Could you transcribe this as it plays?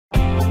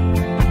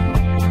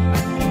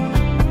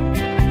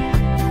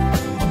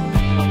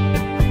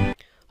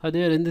Hi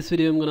there, in this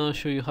video I'm gonna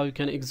show you how you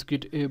can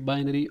execute a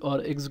binary or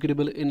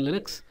executable in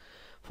Linux.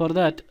 For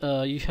that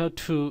you have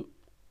to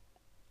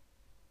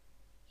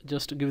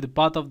just give the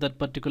path of that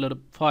particular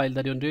file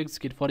that you want to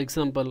execute. For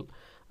example,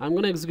 I'm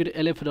gonna execute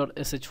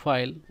lf.sh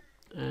file,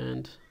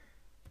 and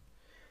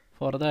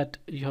for that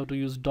you have to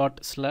use //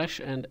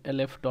 and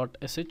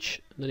lf.sh,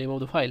 the name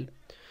of the file.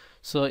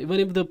 So even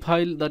if the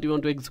file that you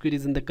want to execute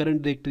is in the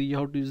current directory, you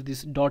have to use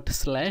this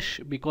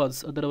 //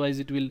 because otherwise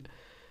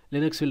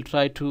Linux will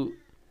try to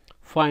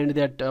find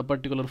that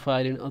particular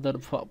file in other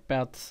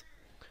paths.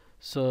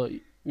 So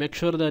make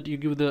sure that you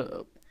give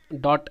the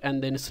dot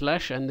and then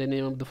slash and the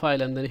name of the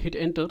file and then hit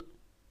enter,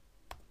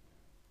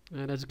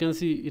 and as you can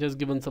see it has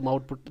given some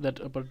output, that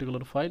a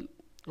particular file.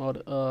 Or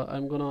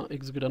I'm gonna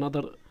execute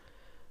another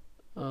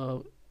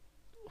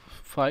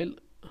file.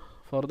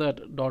 For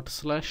that,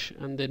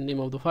 // and then name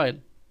of the file,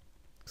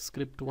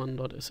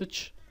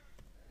 script1.sh,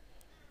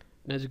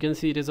 and as you can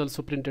see it has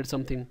also printed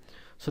something.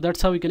 So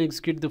that's how we can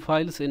execute the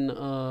files in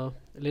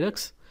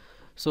Linux.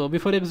 So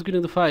before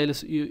executing the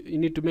files, you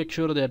need to make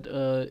sure that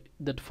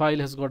that file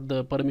has got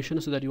the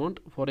permissions that you want.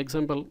 For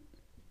example,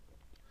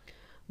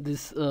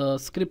 this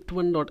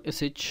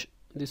script1.sh,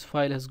 this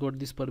file has got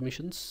these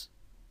permissions,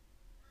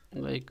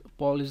 like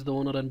Paul is the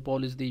owner and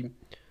Paul is the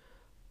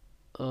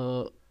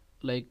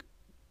like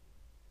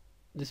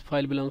this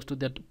file belongs to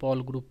that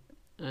Paul group,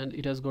 and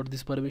it has got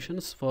these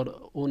permissions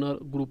for owner,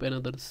 group and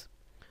others.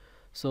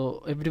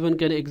 So everyone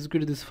can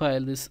execute this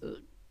file. This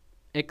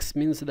X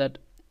means that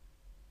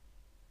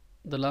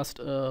the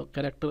last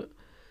character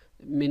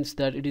means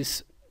that it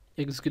is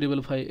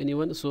executable by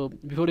anyone. So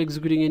before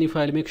executing any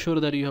file, make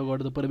sure that you have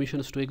got the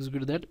permissions to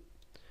execute that,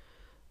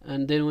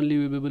 and then only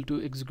you will be able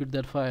to execute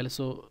that file.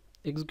 So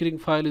executing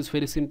file is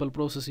very simple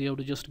process. You have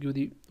to just give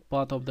the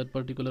path of that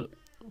particular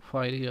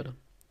file here.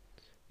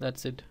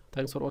 That's it.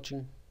 Thanks for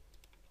watching.